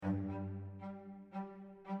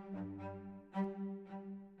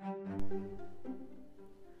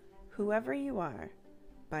Whoever You Are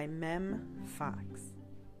by Mem Fox.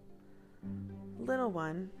 Little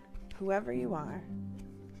one, whoever you are,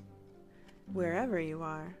 wherever you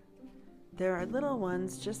are, there are little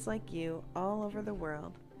ones just like you all over the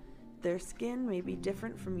world. Their skin may be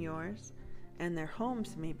different from yours, and their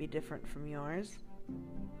homes may be different from yours.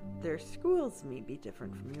 Their schools may be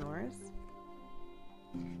different from yours,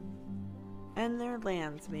 and their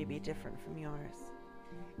lands may be different from yours.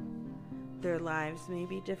 Their lives may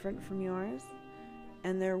be different from yours,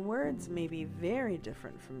 and their words may be very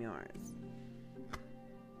different from yours.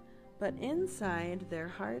 But inside, their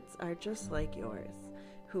hearts are just like yours,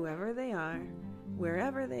 whoever they are,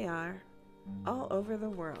 wherever they are, all over the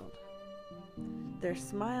world. Their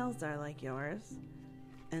smiles are like yours,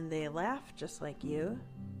 and they laugh just like you.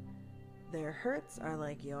 Their hurts are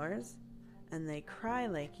like yours, and they cry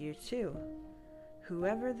like you too,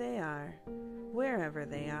 whoever they are, wherever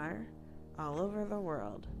they are, all over the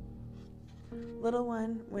world. Little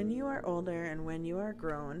one, when you are older and when you are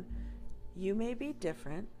grown, you may be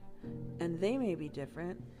different, and they may be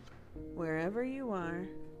different, wherever you are,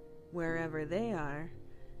 wherever they are,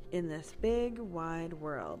 in this big, wide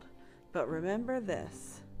world. But remember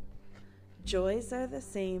this: joys are the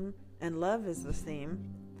same, and love is the same.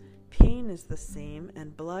 Pain is the same,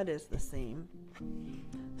 and blood is the same.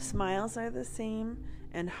 Smiles are the same,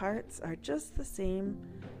 and hearts are just the same,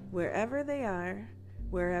 wherever they are,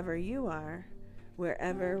 wherever you are,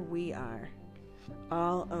 wherever we are,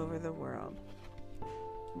 all over the world.